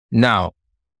Now,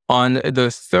 on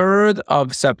the 3rd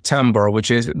of September,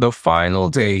 which is the final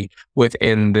day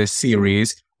within this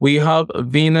series, we have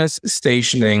Venus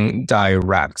stationing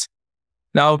direct.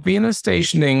 Now, Venus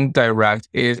stationing direct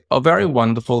is a very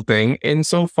wonderful thing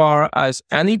insofar as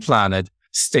any planet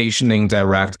stationing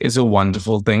direct is a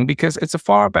wonderful thing because it's a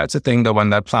far better thing than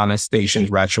when that planet stationed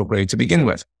retrograde to begin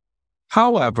with.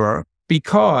 However,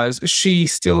 because she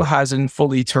still hasn't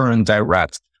fully turned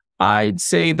direct, I'd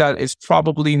say that it's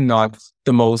probably not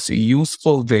the most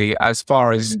useful day as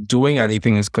far as doing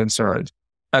anything is concerned.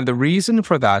 And the reason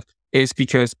for that is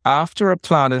because after a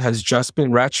planet has just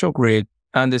been retrograde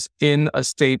and is in a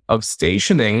state of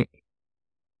stationing,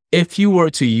 if you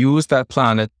were to use that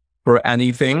planet for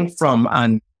anything from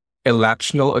an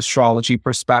electional astrology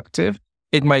perspective,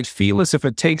 it might feel as if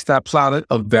it takes that planet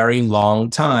a very long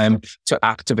time to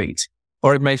activate.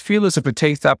 Or it might feel as if it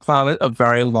takes that planet a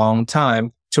very long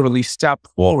time to really step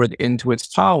forward into its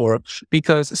power,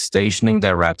 because stationing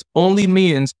direct only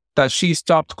means that she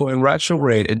stopped going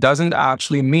retrograde. It doesn't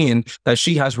actually mean that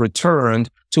she has returned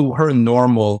to her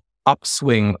normal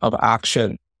upswing of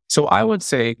action. So I would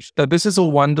say that this is a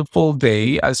wonderful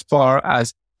day as far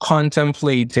as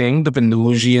contemplating the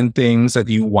Venusian things that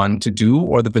you want to do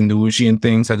or the Venusian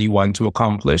things that you want to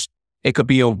accomplish. It could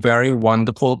be a very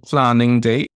wonderful planning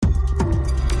day.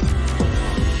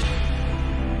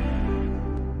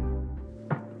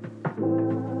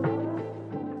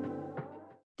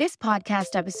 This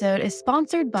podcast episode is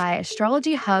sponsored by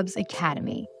Astrology Hub's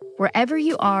Academy. Wherever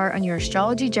you are on your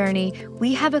astrology journey,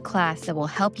 we have a class that will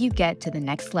help you get to the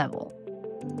next level.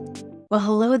 Well,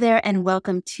 hello there and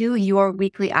welcome to your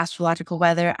weekly astrological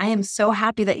weather. I am so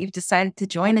happy that you've decided to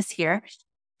join us here.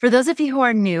 For those of you who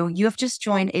are new, you have just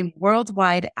joined a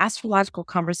worldwide astrological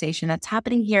conversation that's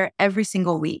happening here every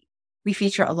single week. We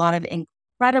feature a lot of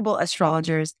incredible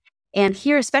astrologers, and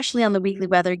here, especially on the weekly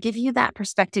weather, give you that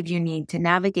perspective you need to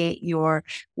navigate your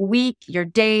week, your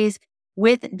days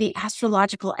with the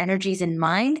astrological energies in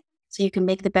mind so you can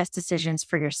make the best decisions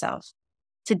for yourself.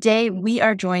 Today, we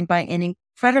are joined by an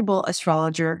incredible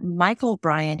astrologer,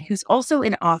 Bryan, who's also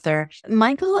an author.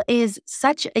 Mychal is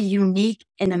such a unique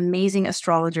and amazing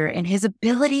astrologer in his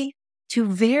ability to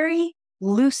very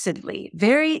lucidly,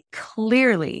 very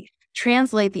clearly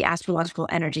translate the astrological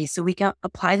energy so we can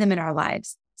apply them in our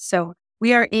lives. So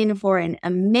we are in for an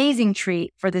amazing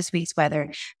treat for this week's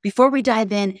weather. Before we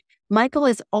dive in, Mychal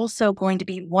is also going to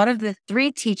be one of the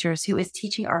 3 teachers who is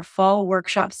teaching our fall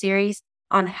workshop series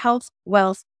on health,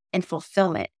 wealth, and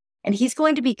fulfillment. And he's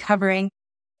going to be covering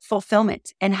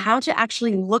fulfillment and how to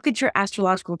actually look at your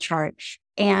astrological chart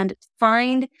and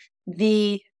find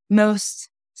the most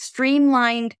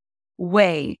streamlined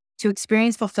way to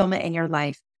experience fulfillment in your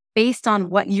life based on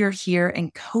what you're here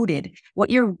encoded, what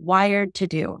you're wired to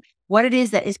do, what it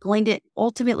is that is going to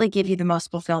ultimately give you the most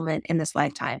fulfillment in this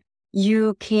lifetime.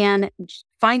 You can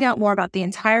find out more about the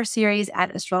entire series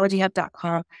at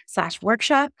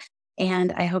astrologyhub.com/workshop.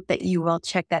 And I hope that you will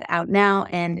check that out now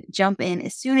and jump in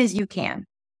as soon as you can.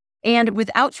 And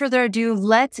without further ado,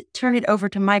 let's turn it over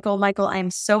to Mychal. Mychal, I am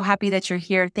so happy that you're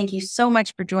here. Thank you so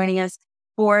much for joining us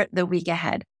for the week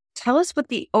ahead. Tell us what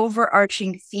the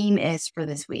overarching theme is for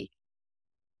this week.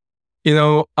 You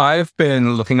know, I've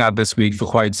been looking at this week for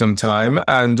quite some time,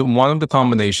 and one of the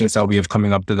combinations that we have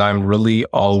coming up that I'm really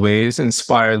always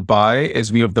inspired by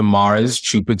is we have the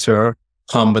Mars-Jupiter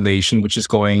combination, which is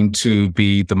going to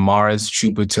be the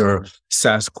Mars-Jupiter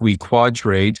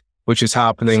Sesquiquadrate, which is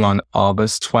happening on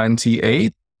August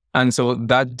 28th. And so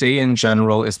that day in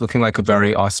general is looking like a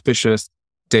very auspicious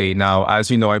day. Now, as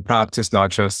you know, I practice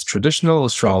not just traditional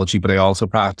astrology, but I also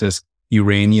practice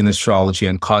Uranian astrology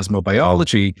and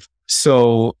cosmobiology.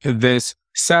 So this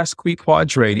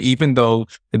Sesquiquadrate, even though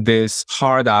this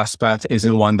hard aspect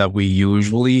isn't one that we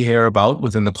usually hear about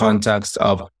within the context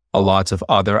of a lot of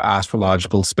other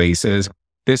astrological spaces,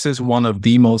 this is one of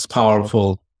the most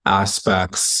powerful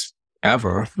aspects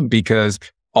ever, because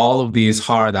all of these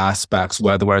hard aspects,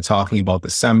 whether we're talking about the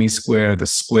semi-square, the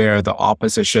square, the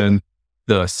opposition,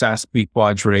 the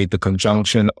sesquiquadrate, the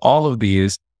conjunction, all of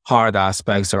these hard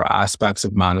aspects are aspects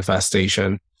of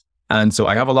manifestation. And so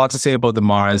I have a lot to say about the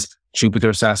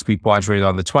Mars-Jupiter Sesquiquadrate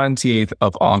on the 28th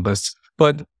of August,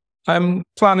 but I'm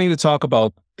planning to talk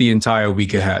about the entire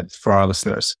week ahead for our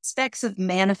listeners. Aspects of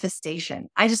manifestation.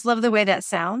 I just love the way that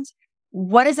sounds.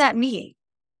 What does that mean?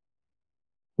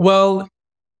 Well,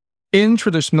 in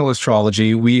traditional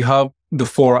astrology, we have the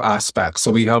 4 aspects.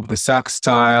 So we have the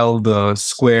sextile, the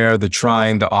square, the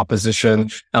trine, the opposition,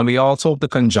 and we also have the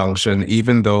conjunction,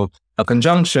 even though a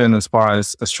conjunction, as far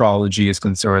as astrology is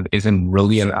concerned, isn't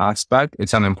really an aspect.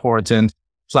 It's an important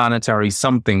planetary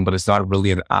something, but it's not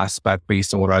really an aspect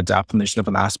based on what our definition of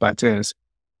an aspect is.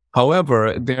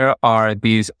 However, there are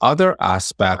these other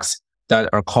aspects that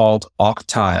are called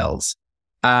octiles.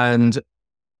 And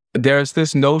there's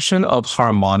this notion of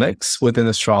harmonics within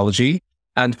astrology,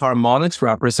 and harmonics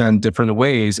represent different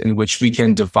ways in which we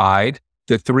can divide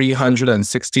the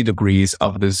 360 degrees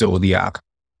of the zodiac.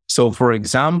 So, for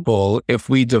example, if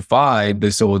we divide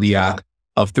the zodiac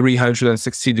of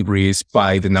 360 degrees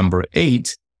by the number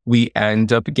 8, we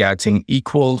end up getting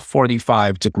equal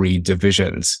 45-degree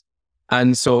divisions.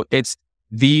 And so it's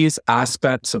these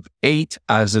aspects of 8,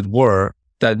 as it were,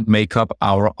 that make up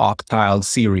our octile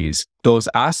series. Those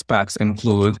aspects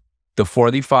include the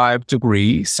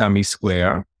 45-degree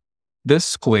semi-square, the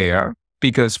square,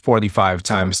 because 45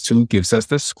 times 2 gives us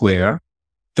the square,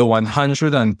 the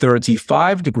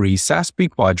 135-degree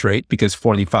sesquiquadrate, because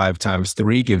 45 times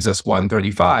 3 gives us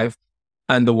 135,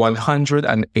 and the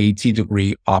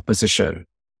 180-degree opposition,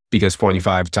 because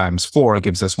 45 times 4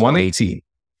 gives us 180.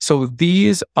 So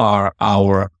these are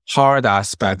our hard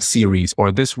aspect series,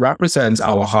 or this represents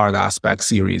our hard aspect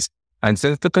series. And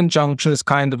since the conjunction is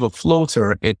kind of a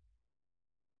floater, it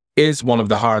is one of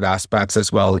the hard aspects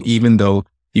as well, even though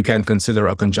you can consider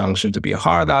a conjunction to be a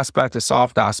hard aspect, a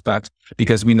soft aspect,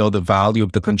 because we know the value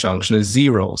of the conjunction is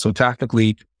 0. So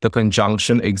technically, the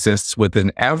conjunction exists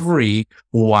within every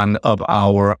one of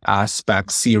our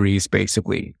aspect series,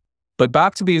 basically. But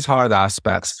back to these hard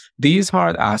aspects. These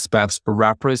hard aspects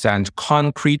represent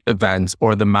concrete events,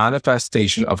 or the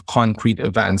manifestation of concrete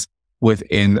events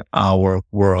within our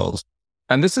world.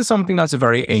 And this is something that's a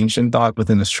very ancient thought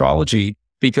within astrology,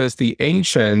 because the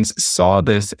ancients saw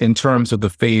this in terms of the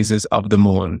phases of the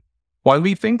moon. When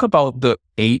we think about the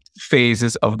 8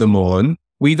 phases of the moon,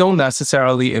 we don't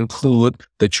necessarily include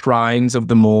the trines of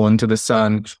the moon to the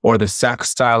sun or the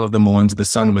sextile of the moon to the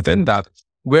sun within that.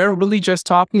 We're really just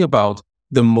talking about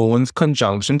the moon's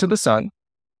conjunction to the sun,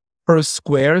 her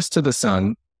squares to the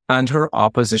sun, and her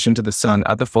opposition to the sun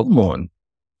at the full moon.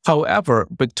 However,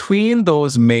 between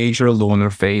those major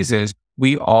lunar phases,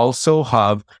 we also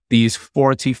have these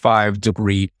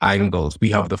 45-degree angles. We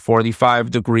have the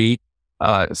 45-degree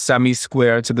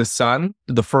semi-square to the sun,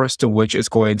 the first of which is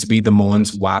going to be the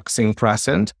moon's waxing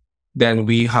crescent. Then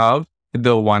we have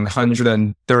the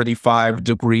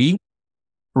 135-degree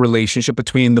relationship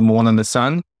between the moon and the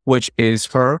sun, which is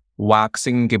her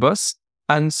waxing gibbous.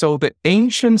 And so the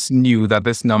ancients knew that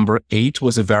this number 8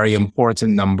 was a very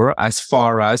important number as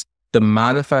far as the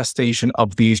manifestation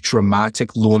of these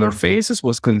dramatic lunar phases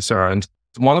was concerned.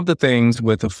 One of the things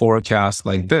with a forecast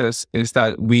like this is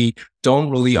that we don't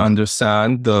really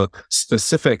understand the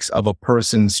specifics of a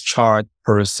person's chart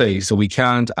per se. So we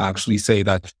can't actually say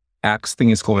that X thing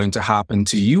is going to happen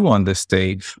to you on this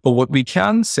day. But what we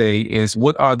can say is,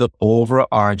 what are the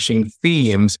overarching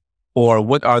themes, or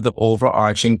what are the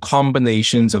overarching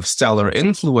combinations of stellar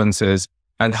influences,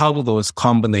 and how do those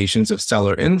combinations of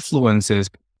stellar influences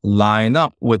line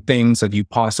up with things that you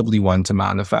possibly want to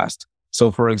manifest? So,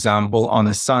 for example, on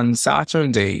a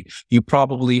Sun-Saturn day, you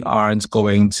probably aren't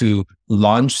going to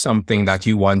launch something that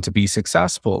you want to be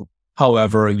successful.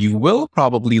 However, you will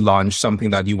probably launch something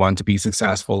that you want to be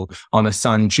successful on a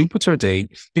Sun-Jupiter day,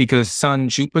 because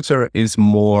Sun-Jupiter is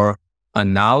more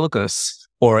analogous,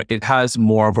 or it has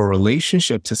more of a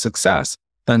relationship to success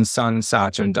than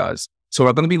Sun-Saturn does. So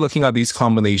we're going to be looking at these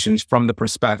combinations from the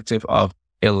perspective of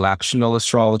electional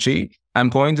astrology. I'm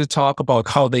going to talk about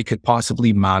how they could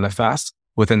possibly manifest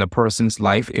within a person's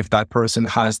life if that person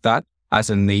has that as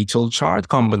a natal chart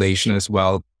combination as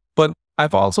well. But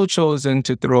I've also chosen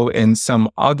to throw in some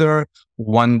other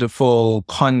wonderful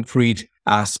concrete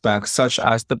aspects, such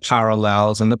as the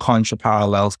parallels and the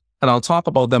contraparallels. And I'll talk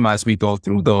about them as we go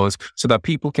through those so that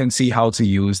people can see how to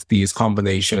use these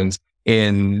combinations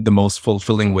in the most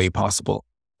fulfilling way possible.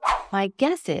 My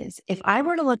guess is, if I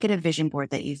were to look at a vision board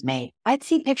that you've made, I'd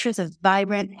see pictures of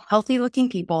vibrant, healthy-looking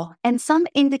people and some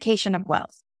indication of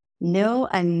wealth. No,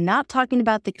 I'm not talking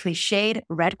about the cliched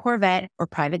red Corvette or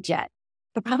private jet,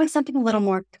 but probably something a little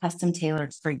more custom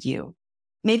tailored for you.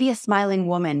 Maybe a smiling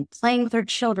woman playing with her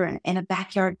children in a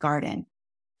backyard garden.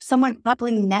 Someone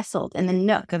happily nestled in the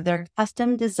nook of their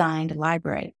custom-designed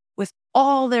library with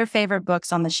all their favorite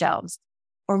books on the shelves.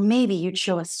 Or maybe you'd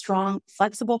show a strong,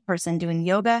 flexible person doing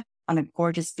yoga on a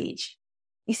gorgeous beach.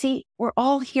 You see, we're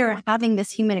all here having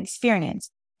this human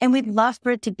experience, and we'd love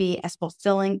for it to be as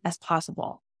fulfilling as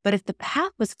possible. But if the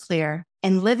path was clear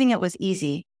and living it was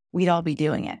easy, we'd all be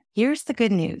doing it. Here's the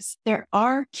good news. There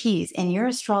are keys in your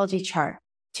astrology chart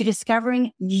to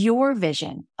discovering your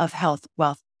vision of health,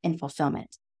 wealth, and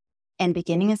fulfillment. And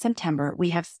beginning in September, we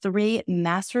have 3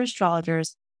 master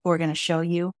astrologers who are going to show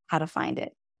you how to find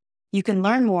it. You can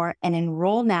learn more and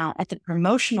enroll now at the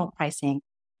promotional pricing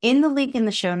in the link in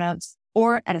the show notes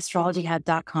or at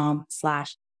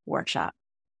astrologyhub.com/workshop.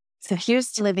 So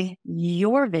here's to living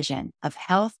your vision of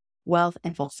health, wealth,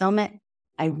 and fulfillment.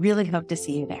 I really hope to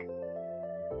see you there.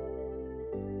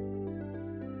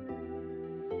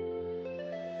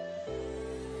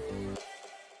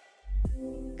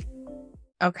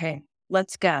 Okay,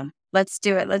 let's go. Let's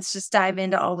do it. Let's just dive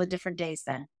into all the different days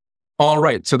then. All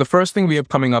right. So the first thing we have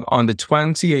coming up on the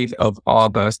 28th of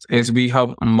August is we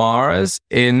have Mars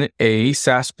in a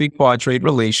Sesquiquadrate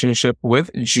relationship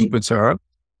with Jupiter.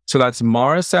 So that's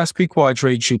Mars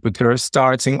Sesquiquadrate Jupiter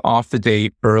starting off the day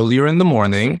earlier in the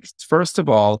morning. First of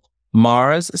all,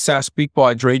 Mars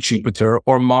Sesquiquadrate Jupiter,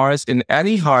 or Mars in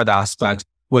any hard aspect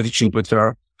with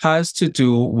Jupiter, has to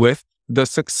do with the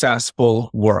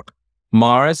successful work.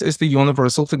 Mars is the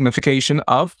universal signification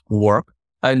of work,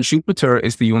 and Jupiter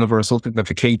is the universal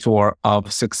significator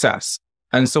of success.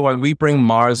 And so when we bring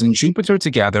Mars and Jupiter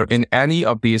together in any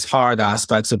of these hard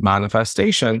aspects of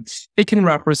manifestation, it can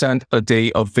represent a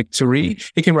day of victory,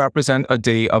 it can represent a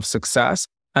day of success,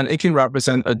 and it can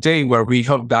represent a day where we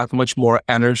have that much more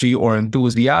energy or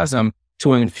enthusiasm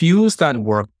to infuse that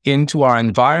work into our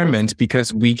environment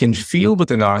because we can feel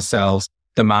within ourselves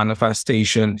the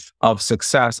manifestation of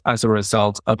success as a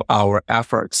result of our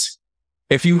efforts.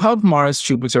 If you have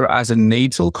Mars-Jupiter as a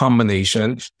natal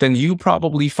combination, then you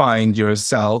probably find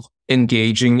yourself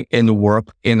engaging in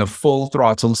work in a full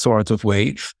throttle sort of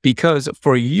way, because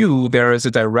for you, there is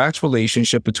a direct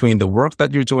relationship between the work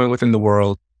that you're doing within the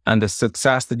world and the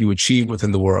success that you achieve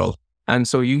within the world. And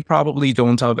so you probably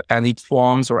don't have any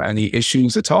qualms or any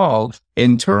issues at all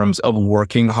in terms of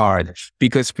working hard,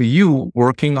 because for you,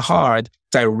 working hard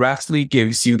directly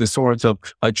gives you the sort of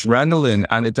adrenaline,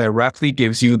 and it directly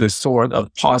gives you the sort of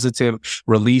positive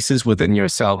releases within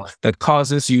yourself that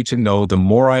causes you to know, the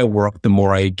more I work, the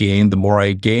more I gain, the more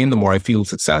I gain, the more I feel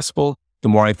successful, the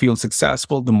more I feel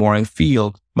successful, the more I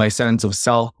feel my sense of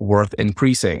self-worth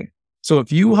increasing. So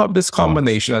if you have this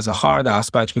combination as a hard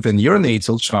aspect within your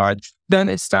natal chart, then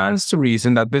it stands to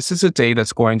reason that this is a day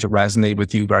that's going to resonate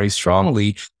with you very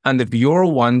strongly. And if you're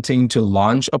wanting to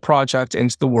launch a project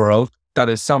into the world that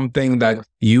is something that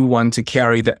you want to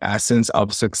carry the essence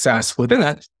of success within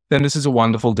it, then this is a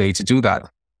wonderful day to do that.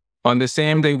 On the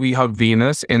same day, we have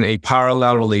Venus in a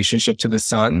parallel relationship to the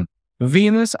Sun.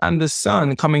 Venus and the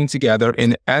Sun coming together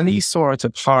in any sort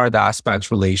of hard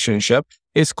aspect relationship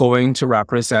is going to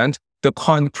represent the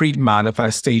concrete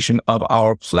manifestation of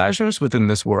our pleasures within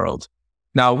this world.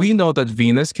 Now, we know that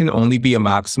Venus can only be a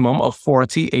maximum of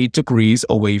 48 degrees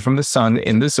away from the Sun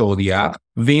in the zodiac.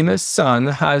 Venus-Sun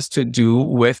has to do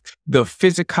with the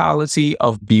physicality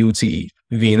of beauty.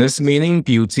 Venus meaning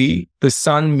beauty, the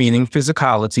Sun meaning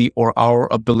physicality, or our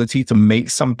ability to make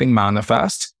something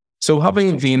manifest. So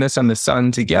having Venus and the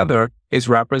Sun together is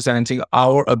representing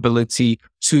our ability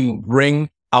to bring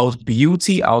out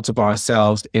beauty out of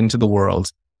ourselves into the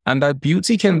world. And that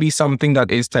beauty can be something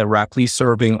that is directly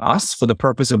serving us for the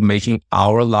purpose of making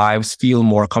our lives feel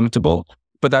more comfortable.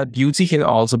 But that beauty can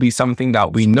also be something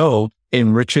that we know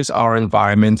enriches our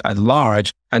environment at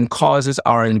large and causes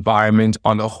our environment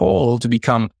on the whole to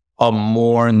become a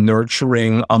more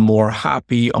nurturing, a more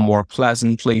happy, a more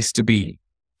pleasant place to be.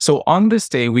 So on this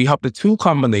day, we have the two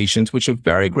combinations, which are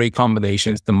very great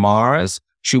combinations, the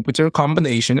Mars-Jupiter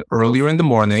combination earlier in the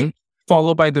morning,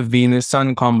 followed by the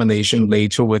Venus-Sun combination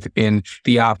later within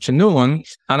the afternoon.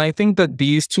 And I think that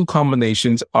these two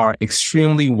combinations are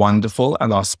extremely wonderful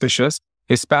and auspicious,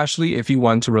 especially if you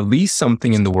want to release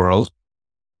something in the world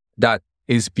that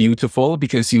is beautiful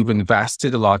because you've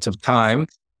invested a lot of time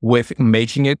with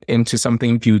making it into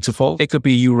something beautiful. It could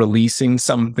be you releasing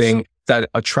something that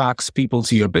attracts people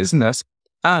to your business.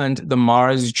 And the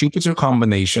Mars-Jupiter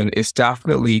combination is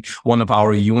definitely one of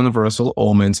our universal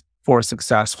omens for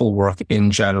successful work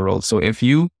in general. So if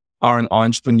you are an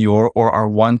entrepreneur or are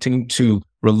wanting to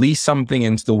release something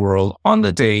into the world on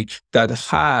the day that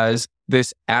has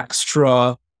this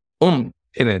extra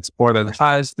in it, or that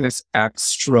has this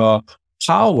extra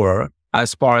power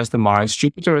as far as the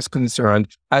Mars-Jupiter is concerned,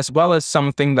 as well as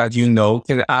something that you know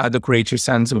can add a greater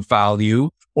sense of value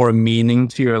or meaning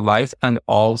to your life and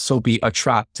also be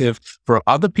attractive for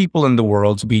other people in the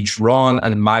world to be drawn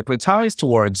and magnetized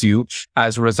towards you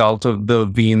as a result of the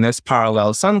Venus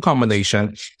parallel Sun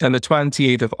combination, then the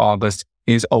 28th of August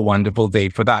is a wonderful day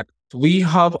for that. We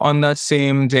have on that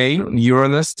same day,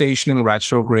 Uranus stationing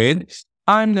retrograde.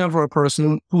 I'm never a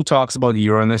person who talks about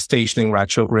Uranus stationing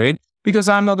retrograde, because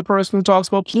I'm not the person who talks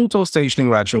about Pluto stationing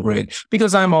retrograde,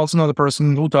 because I'm also not the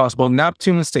person who talks about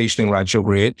Neptune stationing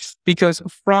retrograde, because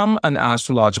from an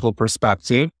astrological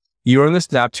perspective,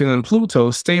 Uranus, Neptune, and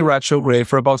Pluto stay retrograde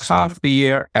for about half the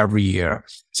year every year.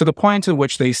 So the point at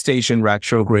which they station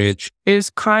retrograde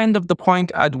is kind of the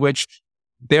point at which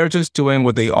they're just doing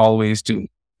what they always do.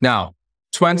 Now,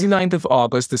 29th of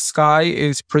August, the sky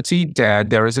is pretty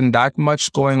dead. There isn't that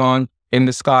much going on in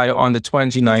the sky on the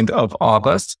 29th of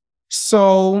August.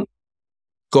 So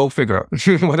go figure.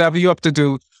 Whatever you have to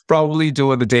do, probably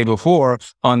do it the day before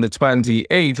on the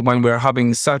 28th when we're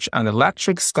having such an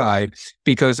electric sky,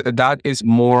 because that is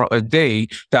more a day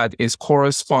that is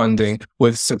corresponding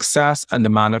with success and the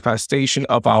manifestation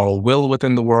of our will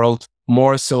within the world,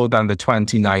 more so than the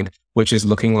 29th, which is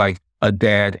looking like a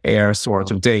dead air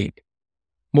sort of day.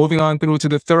 Moving on through to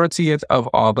the 30th of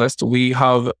August, we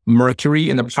have Mercury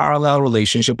in a parallel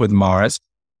relationship with Mars.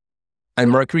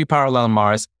 And Mercury parallel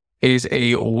Mars is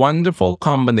a wonderful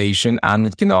combination, and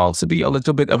it can also be a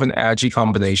little bit of an edgy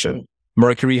combination.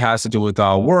 Mercury has to do with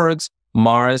our words.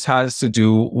 Mars has to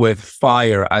do with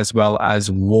fire as well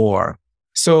as war.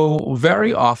 So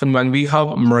very often when we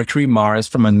have Mercury Mars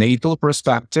from a natal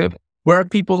perspective, we're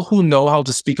people who know how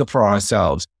to speak up for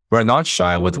ourselves. We're not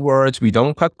shy with words. We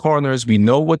don't cut corners. We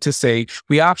know what to say.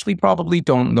 We actually probably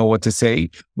don't know what to say.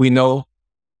 We know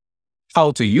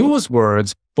how to use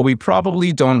words, but we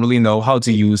probably don't really know how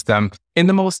to use them in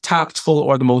the most tactful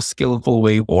or the most skillful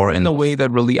way, or in a way that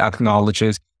really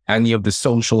acknowledges any of the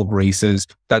social graces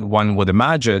that one would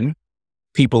imagine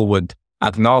people would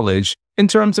acknowledge in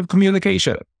terms of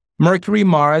communication. Mercury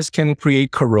Mars can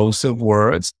create corrosive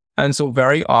words. And so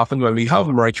very often when we have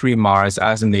Mercury Mars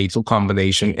as a natal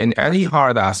combination in any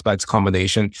hard aspects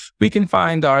combination, we can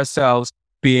find ourselves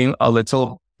being a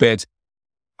little bit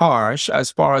harsh as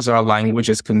far as our language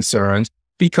is concerned,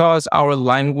 because our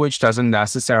language doesn't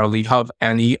necessarily have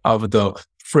any of the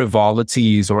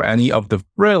frivolities or any of the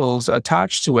frills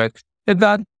attached to it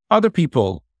that other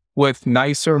people with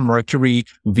nicer Mercury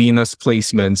Venus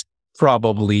placements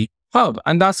probably have.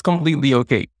 And that's completely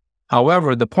okay.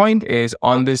 However, the point is,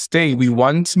 on this day, we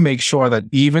want to make sure that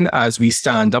even as we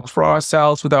stand up for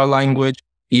ourselves with our language,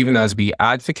 even as we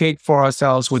advocate for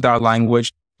ourselves with our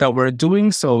language, that we're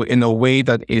doing so in a way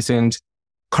that isn't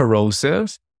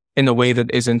corrosive, in a way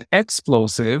that isn't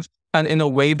explosive, and in a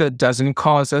way that doesn't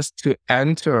cause us to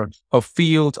enter a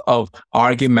field of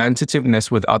argumentativeness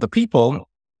with other people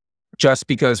just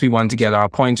because we want to get our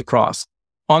point across.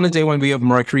 On a day when we have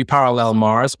Mercury parallel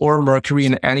Mars, or Mercury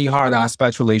in any hard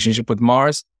aspect relationship with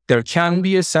Mars, there can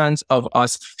be a sense of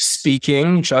us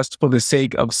speaking just for the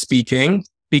sake of speaking,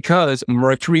 because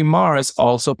Mercury Mars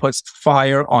also puts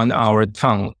fire on our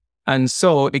tongue. And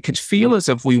so it could feel as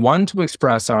if we want to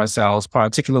express ourselves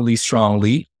particularly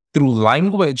strongly through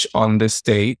language on this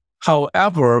day.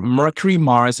 However, Mercury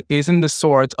Mars isn't the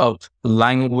sort of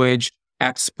language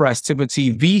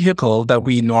expressivity vehicle that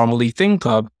we normally think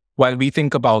of when we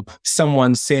think about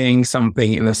someone saying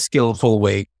something in a skillful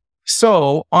way.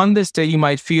 So on this day, you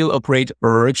might feel a great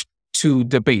urge to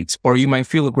debate, or you might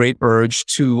feel a great urge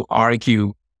to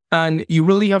argue. And you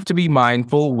really have to be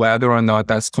mindful whether or not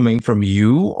that's coming from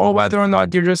you, or whether or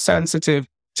not you're just sensitive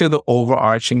to the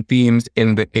overarching themes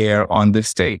in the air on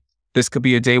this day. This could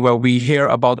be a day where we hear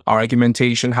about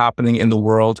argumentation happening in the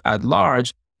world at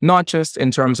large, not just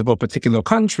in terms of a particular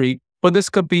country, but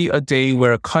this could be a day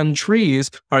where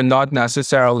countries are not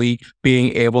necessarily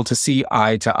being able to see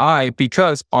eye to eye,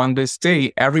 because on this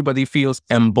day, everybody feels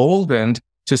emboldened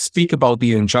to speak about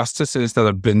the injustices that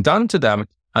have been done to them.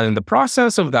 And in the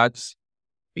process of that,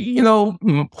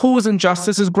 whose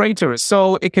injustice is greater?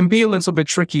 So it can be a little bit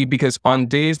tricky, because on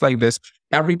days like this,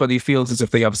 everybody feels as if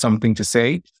they have something to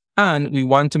say. And we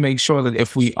want to make sure that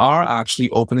if we are actually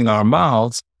opening our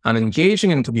mouths and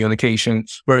engaging in communication,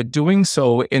 we're doing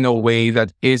so in a way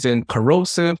that isn't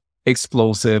corrosive,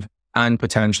 explosive, and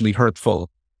potentially hurtful.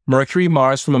 Mercury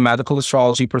Mars from a medical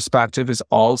astrology perspective is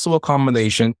also a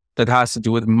combination that has to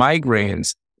do with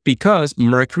migraines, because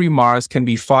Mercury Mars can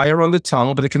be fire on the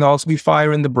tongue, but it can also be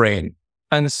fire in the brain.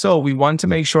 And so we want to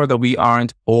make sure that we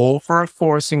aren't over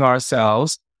forcing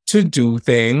ourselves to do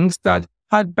things that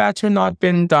had better not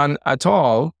been done at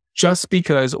all, just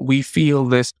because we feel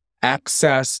this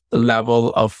excess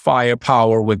level of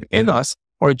firepower within us,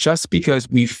 or just because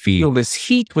we feel this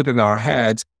heat within our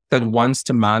heads that wants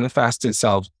to manifest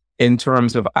itself in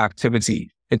terms of activity.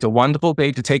 It's a wonderful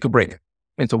day to take a break.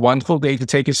 It's a wonderful day to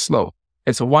take it slow.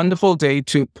 It's a wonderful day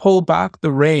to pull back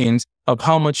the reins of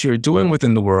how much you're doing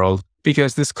within the world,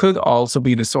 because this could also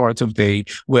be the sort of day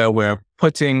where we're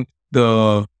putting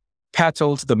the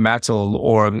pedal to the metal,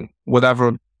 or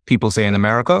whatever people say in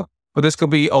America. But this could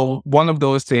be one of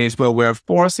those days where we're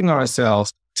forcing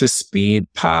ourselves to speed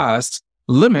past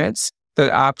limits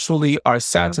that actually are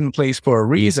set in place for a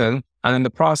reason, And in the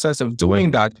process of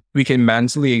doing that, we can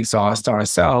mentally exhaust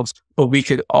ourselves, but we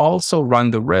could also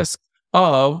run the risk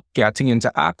of getting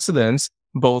into accidents,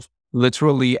 both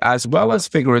literally as well as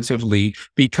figuratively,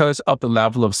 because of the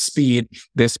level of speed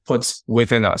this puts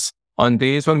within us. On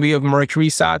days when we have Mercury,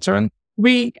 Saturn,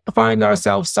 we find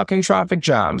ourselves stuck in traffic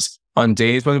jams. On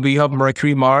days when we have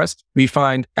Mercury, Mars, we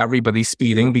find everybody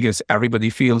speeding because everybody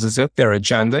feels as if their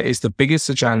agenda is the biggest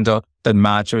agenda that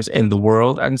matters in the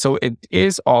world. And so it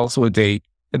is also a day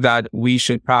that we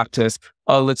should practice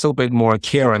a little bit more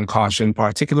care and caution,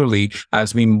 particularly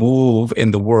as we move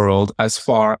in the world as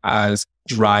far as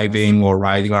driving or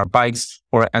riding our bikes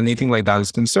or anything like that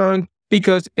is concerned,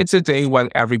 because it's a day when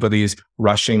everybody is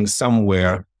rushing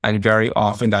somewhere. And very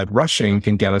often that rushing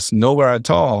can get us nowhere at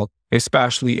all,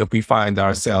 especially if we find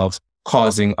ourselves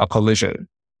causing a collision.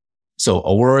 So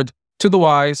a word to the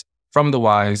wise from the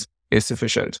wise is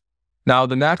sufficient. Now,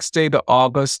 the next day, the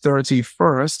August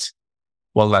 31st,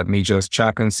 well, let me just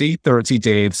check and see. 30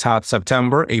 days have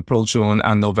September, April, June,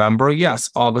 and November. Yes,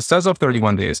 August does have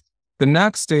 31 days. The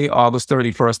next day, August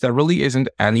 31st, there really isn't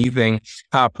anything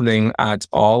happening at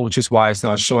all, which is why it's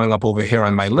not showing up over here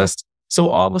on my list. So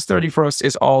August 31st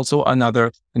is also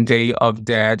another day of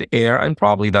dead air, and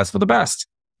probably that's for the best,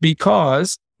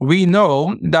 because we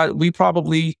know that we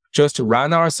probably just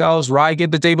ran ourselves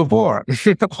ragged the day before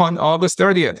on August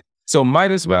 30th. So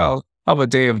might as well have a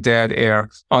day of dead air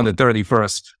on the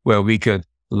 31st where we could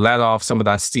let off some of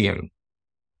that steam.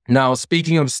 Now,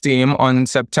 speaking of steam, on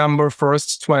September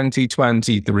 1st,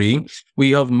 2023,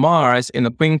 we have Mars in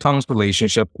a quincunx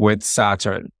relationship with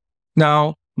Saturn.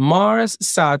 Now,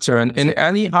 Mars-Saturn in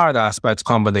any hard aspect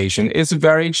combination is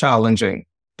very challenging.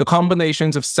 The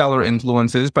combinations of stellar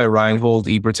influences by Reinhold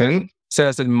Eberton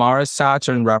says that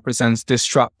Mars-Saturn represents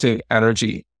destructive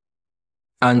energy.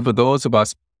 And for those of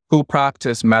us who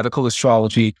practice medical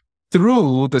astrology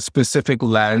through the specific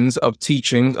lens of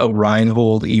teachings of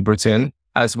Reinhold Eberton,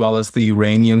 as well as the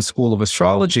Uranian School of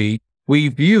Astrology, we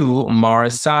view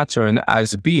Mars-Saturn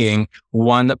as being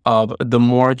one of the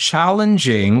more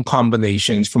challenging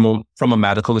combinations from a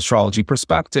medical astrology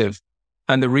perspective.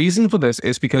 And the reason for this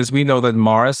is because we know that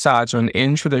Mars-Saturn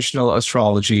in traditional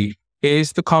astrology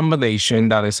is the combination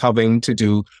that is having to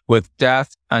do with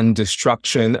death and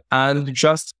destruction and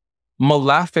just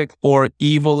malefic or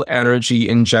evil energy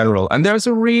in general. And there's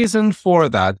a reason for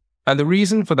that. And the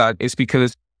reason for that is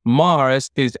because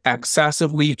Mars is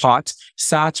excessively hot,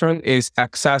 Saturn is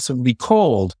excessively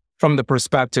cold from the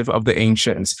perspective of the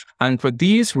ancients. And for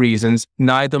these reasons,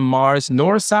 neither Mars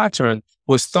nor Saturn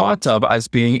was thought of as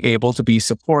being able to be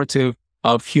supportive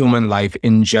of human life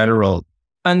in general.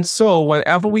 And so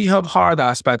whenever we have hard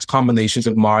aspect combinations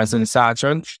of Mars and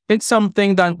Saturn, it's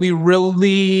something that we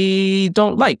really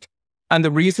don't like. And the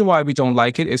reason why we don't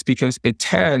like it is because it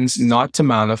tends not to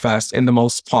manifest in the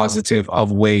most positive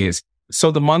of ways. So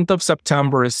the month of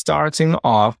September is starting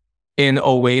off in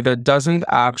a way that doesn't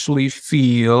actually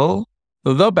feel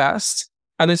the best.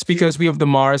 And it's because we have the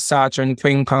Mars-Saturn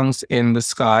quincunx in the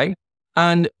sky.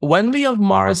 And when we have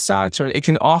Mars-Saturn, it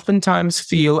can oftentimes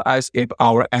feel as if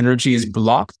our energy is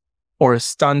blocked or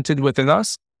stunted within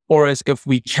us, or as if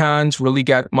we can't really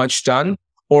get much done,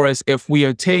 or as if we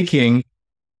are taking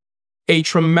a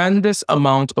tremendous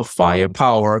amount of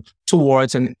firepower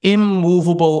towards an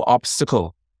immovable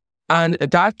obstacle. And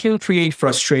that can create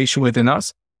frustration within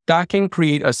us. That can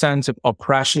create a sense of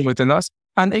oppression within us.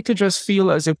 And it could just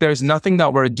feel as if there's nothing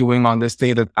that we're doing on this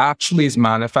day that actually is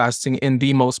manifesting in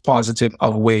the most positive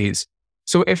of ways.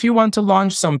 So if you want to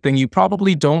launch something, you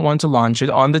probably don't want to launch it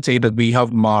on the day that we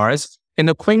have Mars in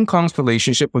a quincunx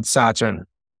relationship with Saturn.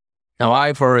 Now,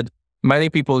 I've heard many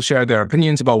people share their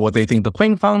opinions about what they think the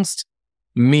quincunx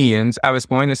means. I was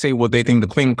going to say what they think the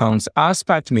quincunx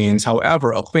aspect means.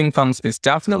 However, a quincunx is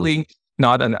definitely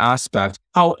not an aspect.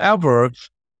 However,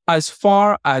 as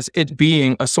far as it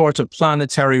being a sort of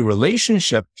planetary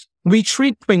relationship, we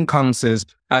treat quincunxes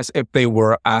as if they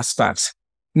were aspects.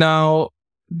 Now,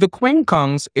 the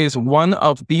quincunx is one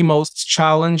of the most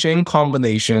challenging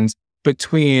combinations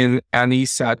between any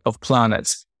set of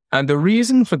planets. And the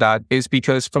reason for that is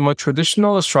because from a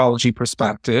traditional astrology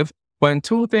perspective, when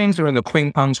two things are in a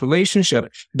quincunx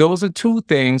relationship, those are two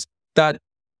things that,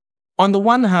 on the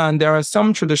one hand, there are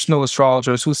some traditional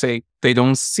astrologers who say they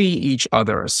don't see each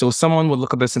other. So someone would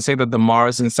look at this and say that the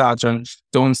Mars and Saturn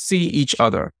don't see each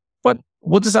other. But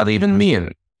what does that even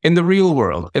mean in the real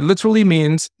world? It literally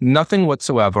means nothing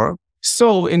whatsoever.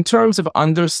 So in terms of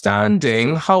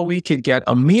understanding how we could get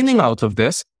a meaning out of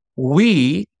this,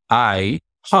 I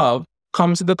have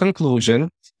come to the conclusion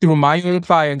through my own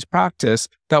client practice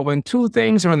that when two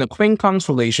things are in a quincunx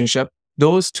relationship,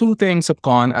 those two things have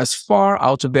gone as far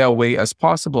out of their way as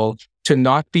possible to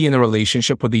not be in a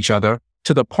relationship with each other,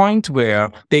 to the point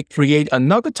where they create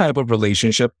another type of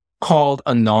relationship called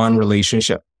a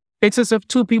non-relationship. It's as if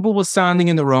two people were standing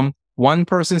in the room, one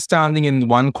person standing in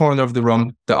one corner of the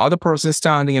room, the other person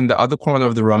standing in the other corner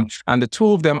of the room, and the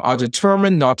two of them are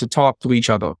determined not to talk to each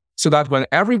other. So that when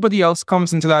everybody else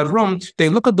comes into that room, they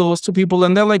look at those two people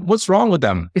and they're like, what's wrong with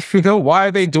them? Why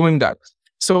are they doing that?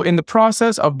 So in the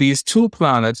process of these two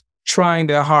planets trying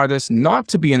their hardest not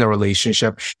to be in a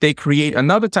relationship, they create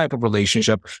another type of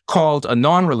relationship called a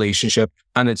non-relationship,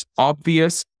 and it's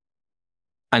obvious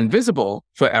and visible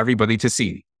for everybody to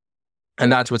see.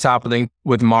 And that's what's happening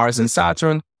with Mars and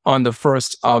Saturn on the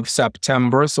 1st of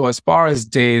September. So as far as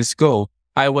days go,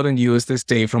 I wouldn't use this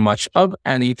day for much of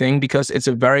anything because it's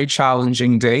a very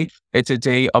challenging day. It's a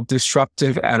day of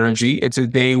destructive energy. It's a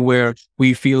day where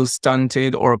we feel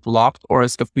stunted or blocked, or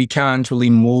as if we can't really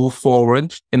move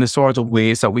forward in the sort of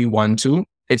ways that we want to.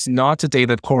 It's not a day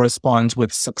that corresponds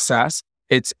with success.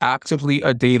 It's actively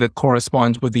a day that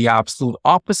corresponds with the absolute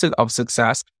opposite of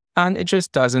success, and it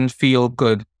just doesn't feel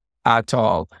good at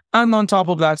all. And on top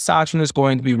of that, Saturn is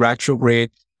going to be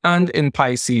retrograde and in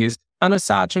Pisces. And a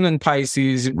Saturn in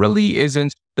Pisces really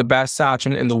isn't the best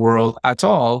Saturn in the world at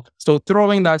all. So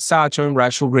throwing that Saturn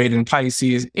retrograde in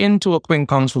Pisces into a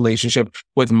quincunx relationship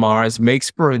with Mars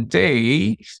makes for a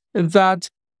day that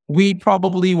we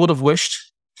probably would have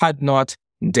wished had not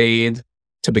dayed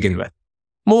to begin with.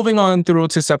 Moving on through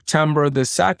to September the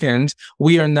 2nd,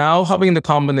 we are now having the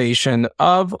combination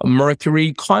of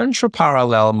Mercury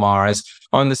contra-parallel Mars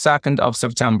on the 2nd of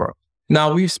September.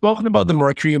 Now, we've spoken about the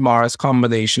Mercury-Mars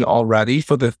combination already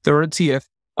for the 30th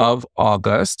of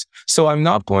August, so I'm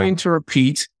not going to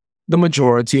repeat the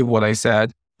majority of what I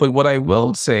said, but what I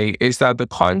will say is that the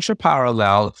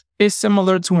contra-parallel is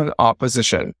similar to an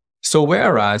opposition. So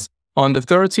whereas on the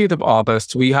 30th of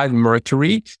August, we had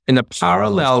Mercury in a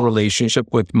parallel relationship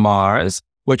with Mars,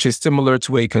 which is similar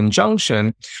to a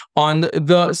conjunction, on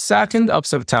the 2nd of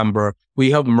September,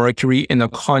 we have Mercury in a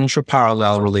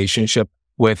contra-parallel relationship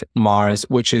with Mars,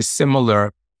 which is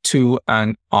similar to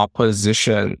an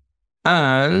opposition.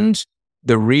 And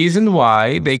the reason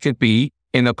why they could be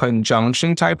in a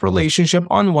conjunction type relationship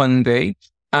on one day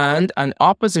and an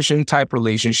opposition type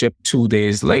relationship 2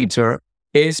 days later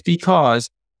is because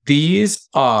these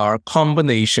are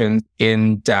combinations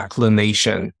in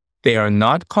declination. They are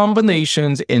not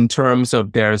combinations in terms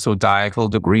of their zodiacal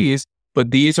degrees,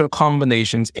 but these are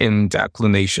combinations in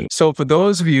declination. So for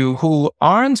those of you who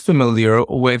aren't familiar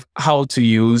with how to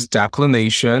use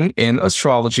declination in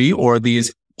astrology, or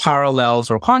these parallels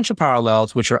or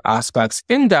contra-parallels, which are aspects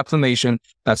in declination,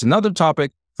 that's another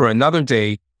topic for another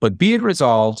day. But be it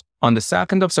resolved, on the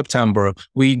 2nd of September,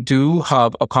 we do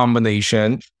have a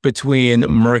combination between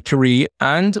Mercury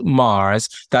and Mars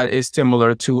that is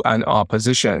similar to an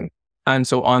opposition. And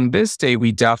so on this day,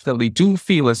 we definitely do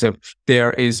feel as if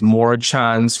there is more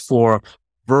chance for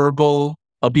verbal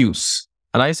abuse.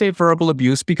 And I say verbal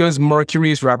abuse because Mercury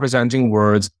is representing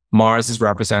words, Mars is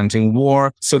representing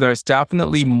war. So there's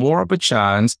definitely more of a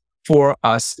chance for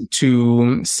us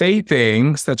to say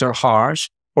things that are harsh,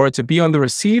 or to be on the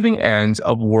receiving end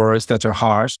of words that are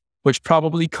harsh, which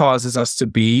probably causes us to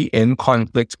be in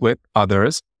conflict with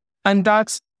others. And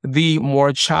that's the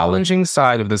more challenging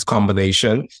side of this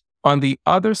combination. On the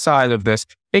other side of this,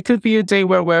 it could be a day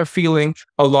where we're feeling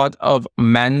a lot of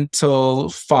mental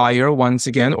fire once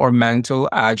again, or mental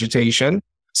agitation.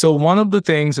 So one of the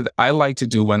things that I like to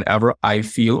do whenever I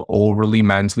feel overly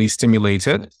mentally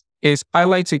stimulated is I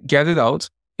like to get it out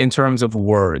in terms of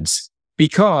words,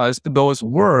 because those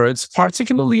words,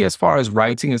 particularly as far as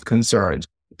writing is concerned,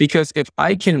 because if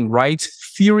I can write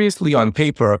furiously on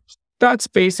paper, that's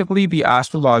basically the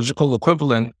astrological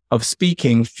equivalent of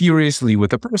speaking furiously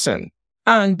with a person.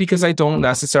 And because I don't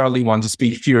necessarily want to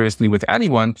speak furiously with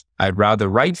anyone, I'd rather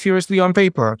write furiously on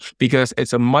paper because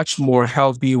it's a much more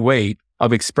healthy way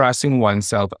of expressing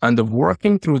oneself and of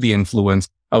working through the influence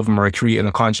of Mercury in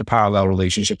a contra-parallel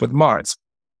relationship with Mars.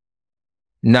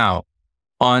 Now,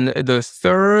 on the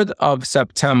 3rd of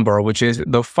September, which is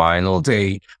the final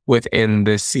day within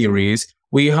this series,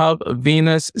 we have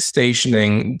Venus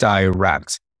stationing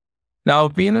direct. Now,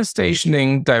 Venus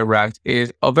stationing direct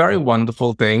is a very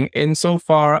wonderful thing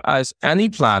insofar as any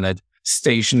planet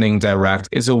stationing direct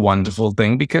is a wonderful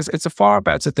thing, because it's a far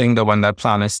better thing than when that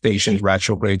planet stations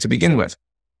retrograde to begin with.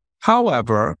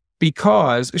 However,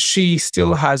 because she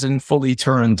still hasn't fully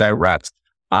turned direct,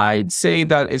 I'd say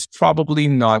that it's probably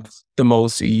not the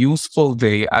most useful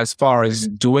day as far as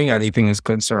doing anything is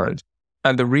concerned.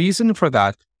 And the reason for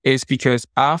that is because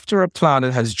after a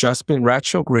planet has just been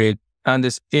retrograde and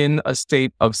is in a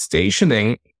state of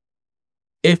stationing,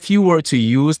 if you were to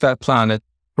use that planet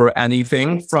for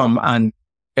anything from an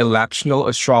electional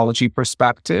astrology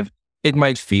perspective, it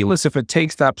might feel as if it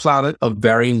takes that planet a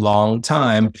very long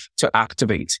time to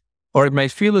activate. Or it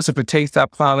might feel as if it takes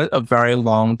that planet a very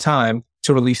long time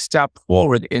to really step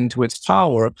forward into its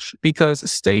power, because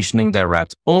stationing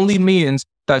direct only means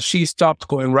that she stopped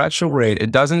going retrograde.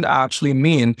 It doesn't actually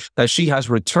mean that she has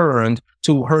returned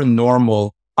to her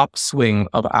normal upswing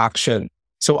of action.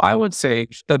 So I would say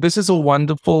that this is a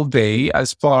wonderful day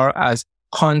as far as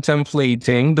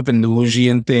contemplating the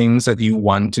Venusian things that you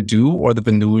want to do or the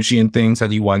Venusian things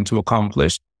that you want to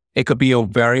accomplish. It could be a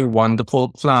very wonderful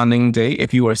planning day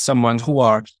if you are someone who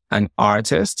are an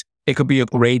artist. It could be a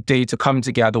great day to come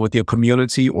together with your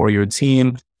community or your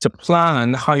team to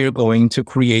plan how you're going to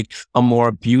create a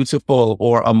more beautiful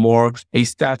or a more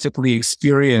aesthetically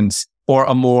experienced or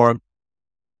a more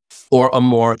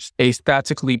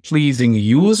aesthetically pleasing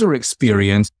user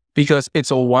experience, because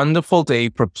it's a wonderful day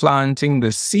for planting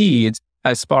the seeds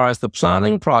as far as the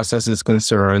planning process is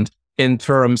concerned in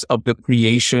terms of the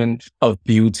creation of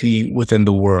beauty within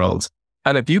the world.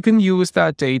 And if you can use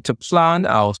that day to plan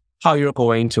out how you're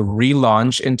going to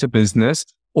relaunch into business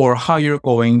or how you're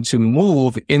going to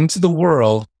move into the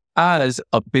world as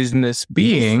a business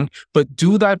being, but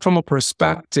do that from a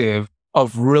perspective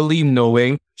of really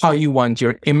knowing how you want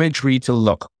your imagery to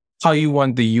look, how you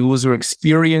want the user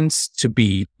experience to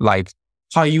be like,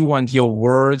 how you want your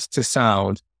words to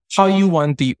sound, how you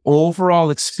want the overall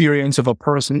experience of a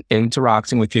person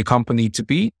interacting with your company to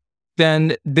be,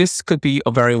 then this could be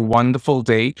a very wonderful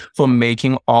day for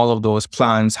making all of those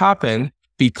plans happen.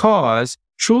 Because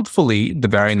truthfully, the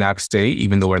very next day,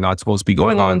 even though we're not supposed to be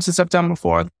going on to September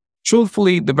 4th,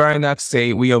 truthfully, the very next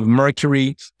day, we have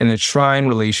Mercury in a trine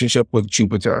relationship with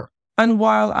Jupiter. And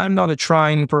while I'm not a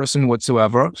trine person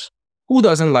whatsoever, who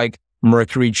doesn't like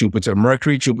Mercury-Jupiter?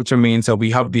 Mercury-Jupiter means that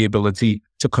we have the ability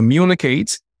to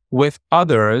communicate with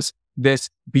others this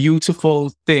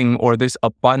beautiful thing or this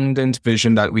abundant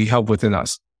vision that we have within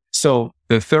us. So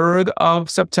the 3rd of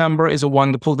September is a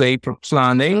wonderful day for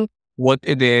planning what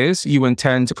it is you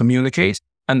intend to communicate.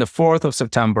 And the 4th of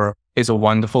September is a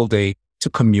wonderful day to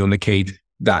communicate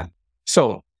that.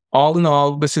 So all in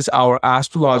all, this is our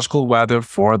astrological weather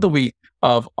for the week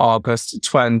of August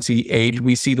 28th.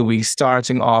 We see the week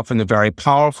starting off in a very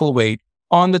powerful way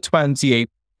on the 28th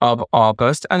of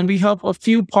August. And we have a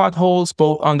few potholes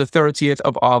both on the 30th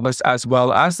of August as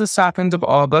well as the 2nd of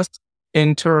August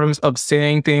in terms of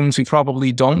saying things we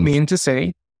probably don't mean to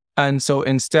say. And so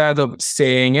instead of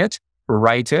saying it,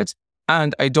 write it.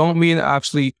 And I don't mean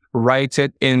actually write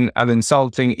it in an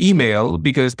insulting email,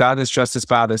 because that is just as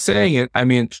bad as saying it. I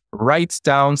mean, write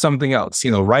down something else,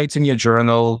 write in your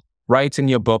journal, write in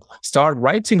your book, start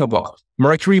writing a book.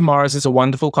 Mercury-Mars is a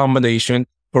wonderful combination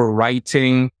for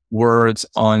writing words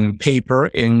on paper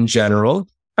in general.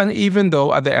 And even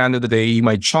though at the end of the day, you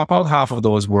might chop out half of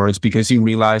those words because you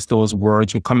realize those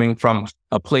words were coming from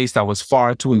a place that was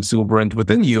far too exuberant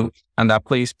within you, and that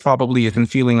place probably isn't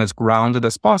feeling as grounded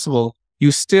as possible, you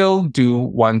still do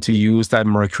want to use that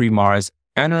Mercury-Mars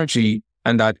energy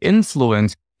and that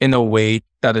influence in a way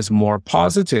that is more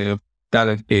positive than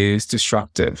it is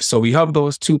destructive. So we have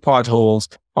those two potholes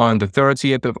on the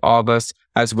 30th of August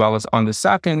as well as on the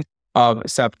 2nd of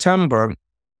September.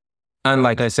 And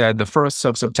like I said, the 1st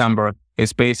of September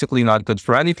is basically not good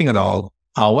for anything at all.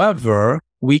 However,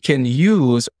 we can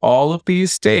use all of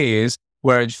these days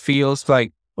where it feels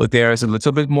like there's a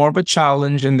little bit more of a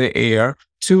challenge in the air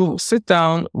to sit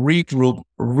down, regroup,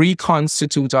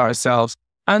 reconstitute ourselves,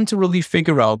 and to really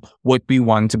figure out what we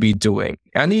want to be doing.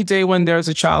 Any day when there's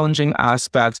a challenging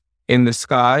aspect in the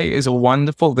sky is a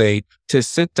wonderful day to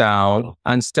sit down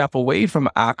and step away from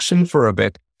action for a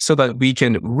bit so that we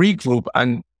can regroup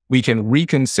and we can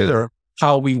reconsider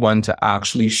how we want to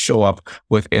actually show up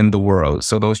within the world.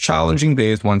 So those challenging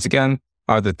days, once again,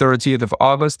 are the 30th of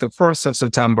August, the 1st of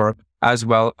September, as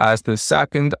well as the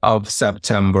 2nd of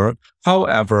September.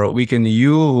 However, we can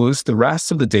use the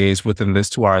rest of the days within this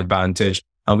to our advantage,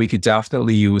 and we could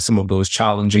definitely use some of those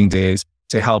challenging days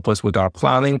to help us with our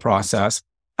planning process,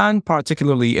 and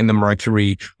particularly in the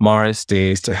Mercury-Mars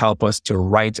days to help us to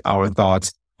write our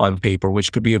thoughts on paper,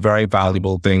 which could be a very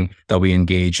valuable thing that we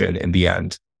engage in the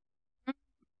end.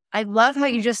 I love how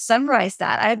you just summarized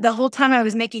that. The whole time I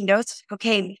was making notes,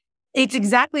 okay, it's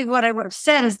exactly what I would have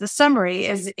said as the summary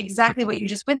is exactly what you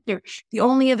just went through. The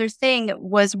only other thing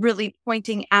was really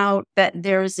pointing out that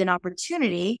there's an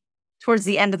opportunity towards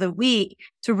the end of the week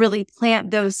to really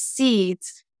plant those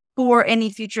seeds for any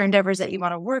future endeavors that you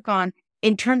want to work on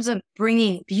in terms of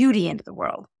bringing beauty into the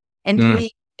world and doing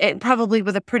it probably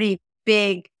with a pretty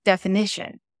big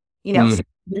definition, you know,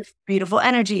 beautiful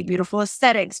energy, beautiful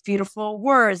aesthetics, beautiful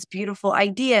words, beautiful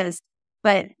ideas.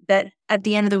 But that at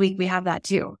the end of the week, we have that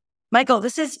too. Mychal,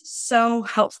 this is so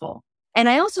helpful. And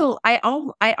I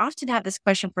often have this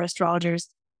question for astrologers.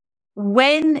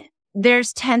 When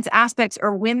there's tense aspects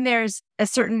or when there's a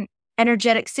certain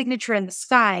energetic signature in the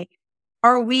sky,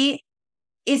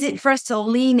 is it for us to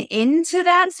lean into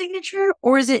that signature,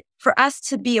 or is it for us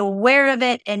to be aware of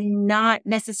it and not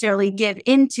necessarily give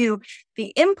into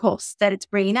the impulse that it's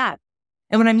bringing up?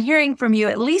 And what I'm hearing from you,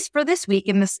 at least for this week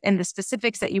in the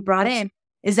specifics that you brought in,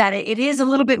 is that it is a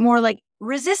little bit more like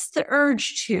resist the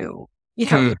urge to,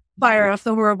 fire off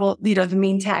the horrible, the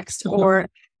mean text, or,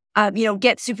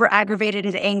 get super aggravated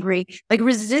and angry, like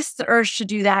resist the urge to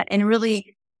do that and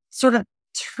really sort of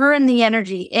turn the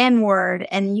energy inward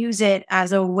and use it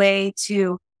as a way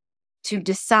to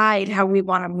decide how we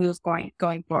want to move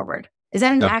going forward. Is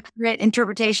that an accurate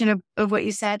interpretation of what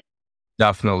you said?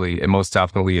 Definitely. It most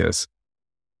definitely is.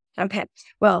 Okay.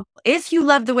 Well, if you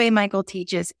love the way Mychal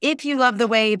teaches, if you love the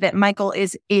way that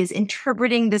Mychal is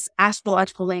interpreting this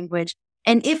astrological language,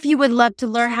 and if you would love to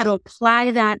learn how to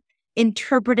apply that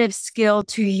interpretive skill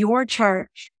to your chart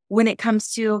when it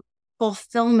comes to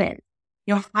fulfillment,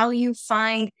 how you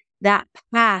find that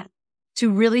path to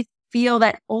really feel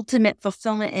that ultimate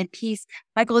fulfillment and peace.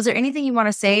 Mychal, is there anything you want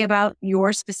to say about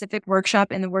your specific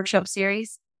workshop in the workshop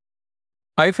series?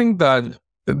 I think that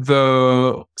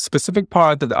the specific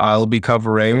part that I'll be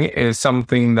covering is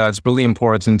something that's really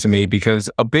important to me, because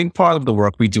a big part of the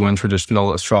work we do in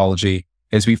traditional astrology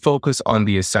is we focus on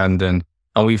the ascendant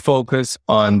and we focus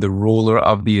on the ruler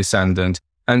of the ascendant.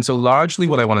 And so largely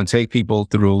what I want to take people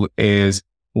through is,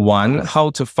 one, how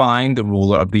to find the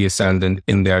ruler of the ascendant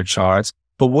in their charts,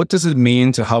 but what does it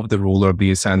mean to have the ruler of the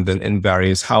ascendant in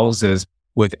various houses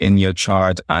within your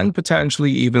chart, and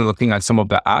potentially even looking at some of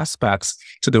the aspects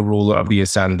to the ruler of the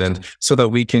ascendant so that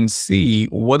we can see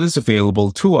what is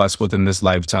available to us within this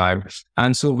lifetime.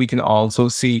 And so we can also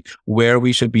see where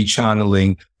we should be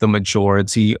channeling the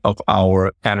majority of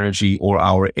our energy or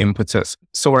our impetus.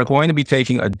 So we're going to be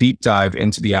taking a deep dive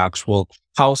into the actual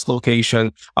house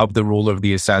location of the ruler of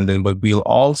the ascendant, but we'll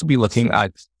also be looking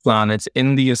at planets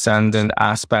in the ascendant,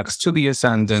 aspects to the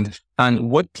ascendant,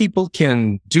 and what people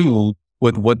can do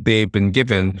with what they've been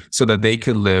given so that they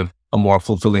could live a more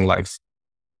fulfilling life.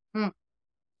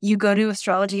 You go to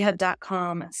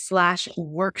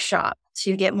astrologyhub.com/workshop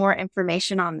to get more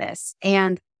information on this.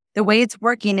 And the way it's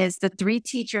working is the 3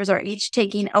 teachers are each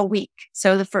taking a week.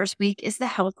 So the first week is the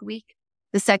health week.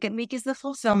 The second week is the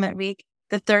fulfillment week.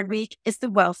 The third week is the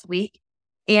wealth week.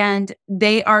 And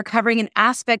they are covering an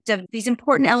aspect of these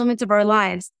important elements of our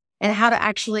lives and how to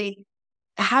actually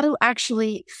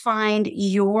find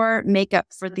your makeup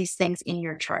for these things in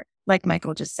your chart, like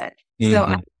Mychal just said.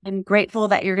 So I'm grateful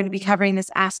that you're going to be covering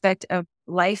this aspect of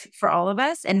life for all of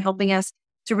us and helping us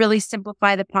to really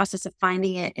simplify the process of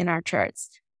finding it in our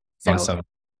charts. So awesome.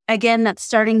 Again, that's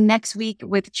starting next week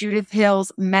with Judith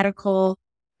Hill's medical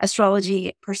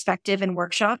astrology perspective and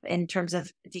workshop in terms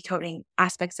of decoding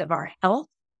aspects of our health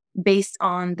based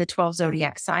on the 12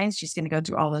 zodiac signs. She's going to go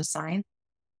through all those signs.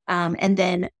 And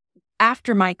then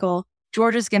after Mychal,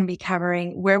 Georgia's going to be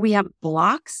covering where we have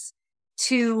blocks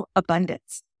to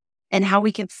abundance and how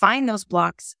we can find those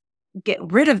blocks, get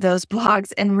rid of those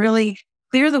blocks, and really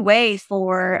clear the way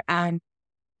for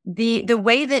the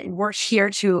way that we're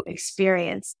here to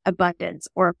experience abundance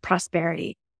or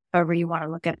prosperity, however you want to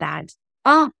look at that.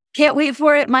 Oh, can't wait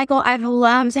for it, Mychal. I've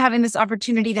loved having this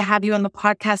opportunity to have you on the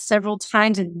podcast several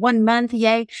times in 1 month.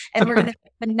 Yay. And we're going to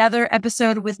have another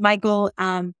episode with Mychal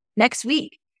next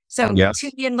week. So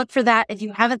tune in, look for that. If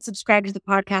you haven't subscribed to the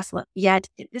podcast yet,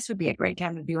 this would be a great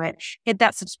time to do it. Hit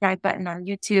that subscribe button on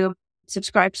YouTube,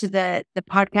 subscribe to the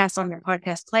podcast on your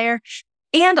podcast player,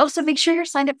 and also make sure you're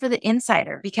signed up for the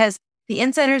Insider, because the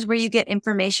Insider is where you get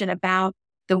information about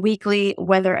the weekly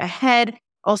weather ahead,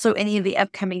 also any of the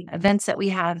upcoming events that we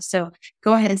have. So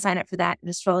go ahead and sign up for that at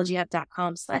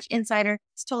astrologyhub.com/insider.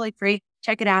 It's totally free.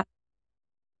 Check it out.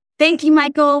 Thank you,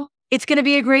 Mychal. It's going to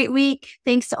be a great week.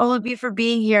 Thanks to all of you for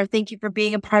being here. Thank you for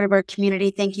being a part of our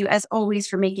community. Thank you, as always,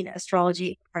 for making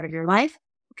astrology a part of your life.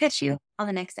 We'll catch you on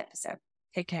the next episode.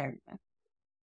 Take care, everyone.